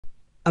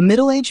A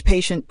middle-aged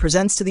patient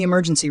presents to the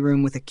emergency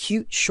room with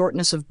acute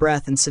shortness of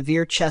breath and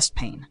severe chest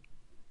pain.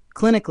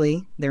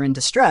 Clinically, they're in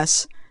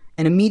distress,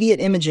 and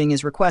immediate imaging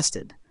is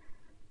requested.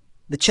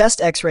 The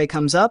chest x-ray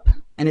comes up,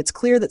 and it's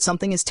clear that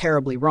something is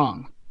terribly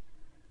wrong.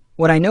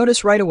 What I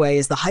notice right away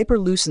is the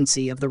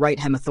hyperlucency of the right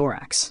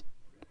hemothorax.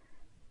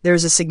 There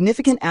is a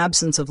significant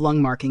absence of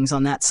lung markings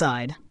on that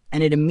side,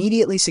 and it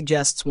immediately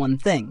suggests one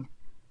thing: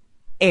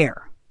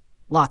 air.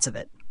 Lots of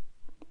it.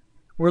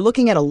 We're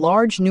looking at a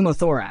large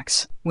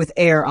pneumothorax, with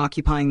air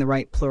occupying the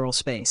right pleural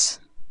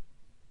space.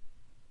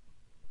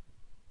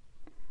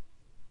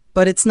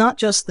 But it's not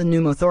just the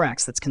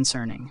pneumothorax that's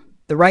concerning.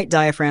 The right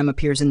diaphragm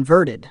appears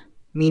inverted,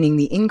 meaning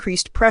the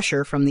increased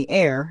pressure from the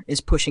air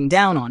is pushing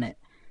down on it.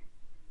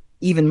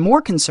 Even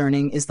more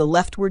concerning is the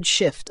leftward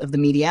shift of the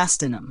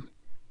mediastinum.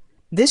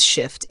 This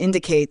shift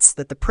indicates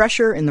that the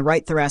pressure in the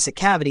right thoracic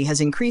cavity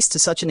has increased to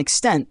such an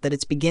extent that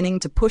it's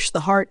beginning to push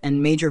the heart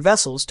and major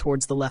vessels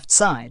towards the left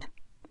side.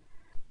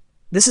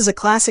 This is a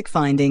classic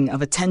finding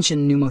of a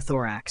tension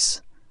pneumothorax,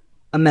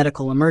 a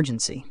medical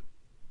emergency.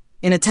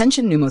 In a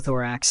tension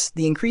pneumothorax,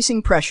 the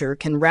increasing pressure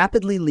can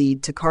rapidly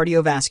lead to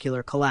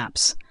cardiovascular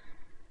collapse.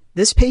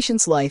 This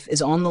patient's life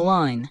is on the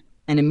line,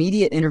 and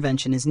immediate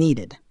intervention is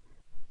needed.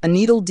 A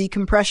needle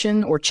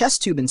decompression or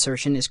chest tube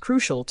insertion is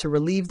crucial to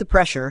relieve the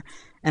pressure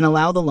and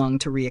allow the lung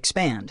to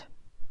re-expand.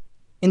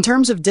 In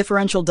terms of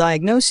differential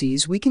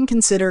diagnoses, we can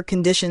consider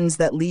conditions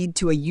that lead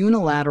to a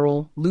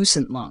unilateral,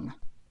 lucent lung.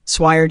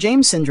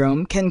 Swyer-James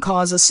syndrome can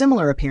cause a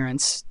similar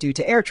appearance due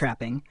to air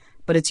trapping,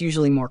 but it's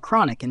usually more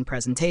chronic in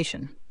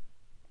presentation.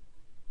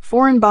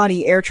 Foreign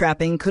body air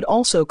trapping could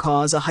also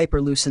cause a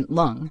hyperlucent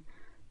lung,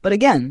 but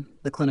again,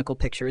 the clinical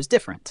picture is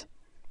different.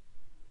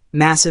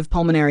 Massive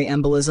pulmonary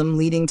embolism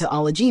leading to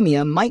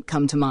allogemia might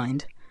come to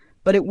mind,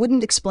 but it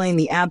wouldn't explain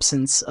the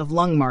absence of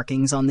lung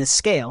markings on this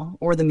scale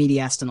or the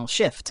mediastinal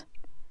shift.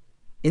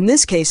 In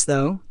this case,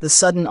 though, the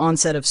sudden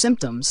onset of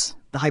symptoms,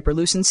 the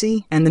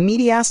hyperlucency, and the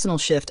mediastinal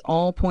shift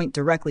all point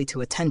directly to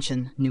a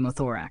tension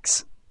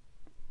pneumothorax.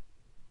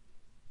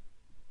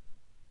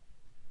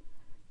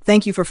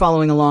 Thank you for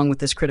following along with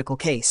this critical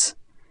case.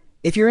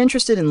 If you're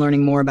interested in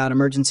learning more about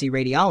emergency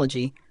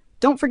radiology,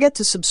 don't forget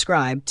to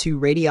subscribe to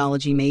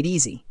Radiology Made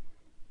Easy.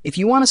 If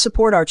you want to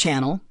support our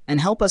channel and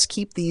help us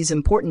keep these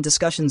important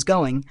discussions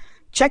going,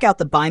 check out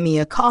the Buy Me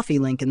a Coffee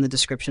link in the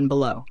description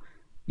below.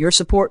 Your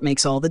support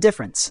makes all the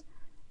difference.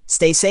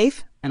 Stay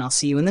safe, and I'll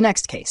see you in the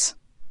next case.